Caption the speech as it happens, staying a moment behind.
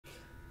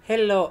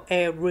Hello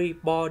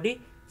everybody.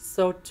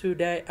 So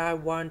today I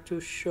want to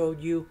show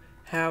you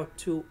how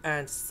to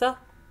answer.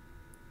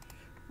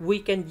 We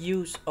can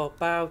use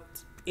about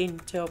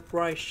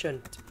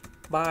interpretation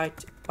by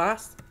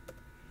past.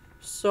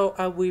 So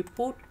I will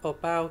put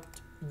about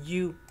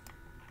u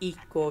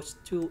equals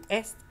to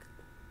s.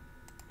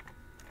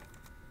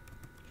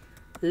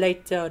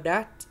 Later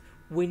that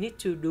we need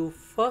to do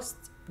first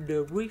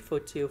the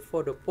derivative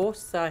for the both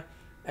sides,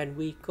 and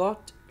we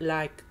got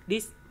like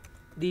this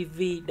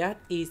dv that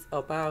is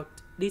about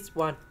this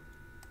one.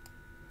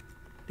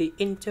 The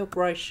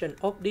interpretation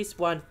of this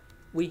one,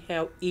 we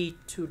have e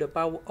to the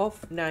power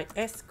of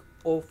 9s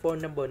over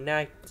number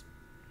 9.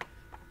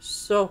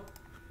 So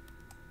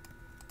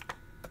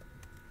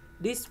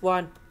this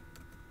one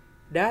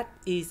that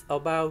is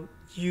about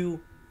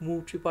u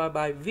multiplied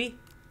by v,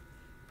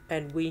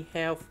 and we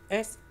have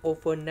s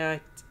over 9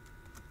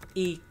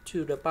 e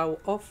to the power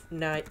of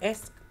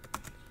 9s,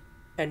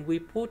 and we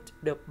put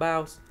the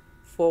bounds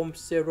from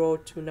 0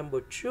 to number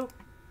 2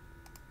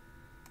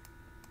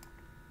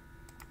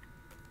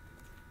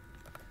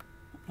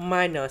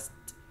 minus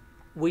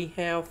we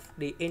have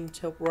the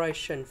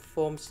integration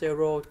from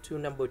 0 to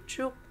number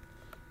 2,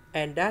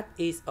 and that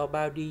is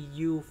about the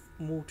u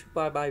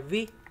multiplied by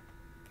v.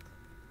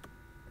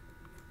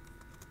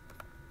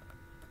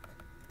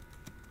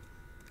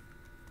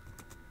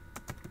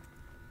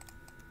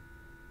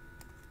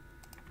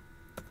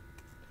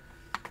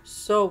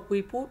 So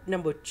we put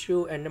number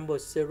 2 and number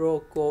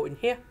 0 go in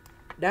here.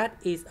 That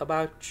is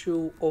about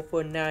 2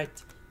 over 9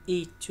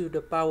 e to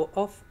the power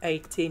of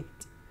 18.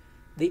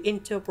 The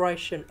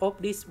interpretation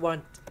of this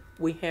one,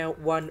 we have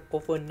 1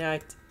 over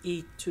 9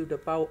 e to the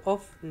power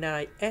of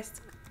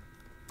 9s,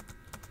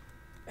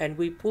 and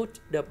we put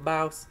the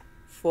bounds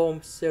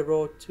from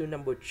 0 to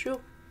number 2.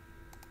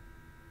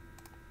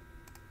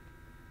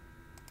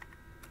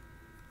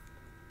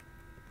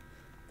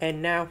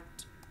 And now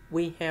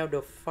we have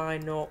the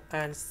final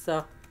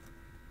answer.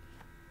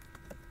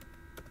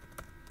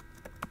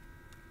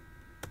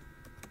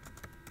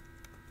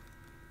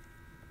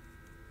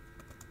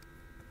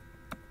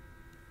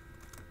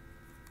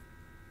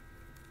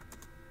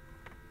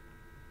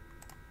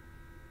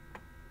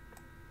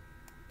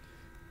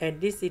 And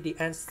this is the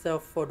answer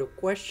for the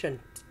question.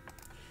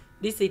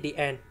 This is the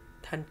end.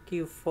 Thank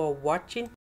you for watching.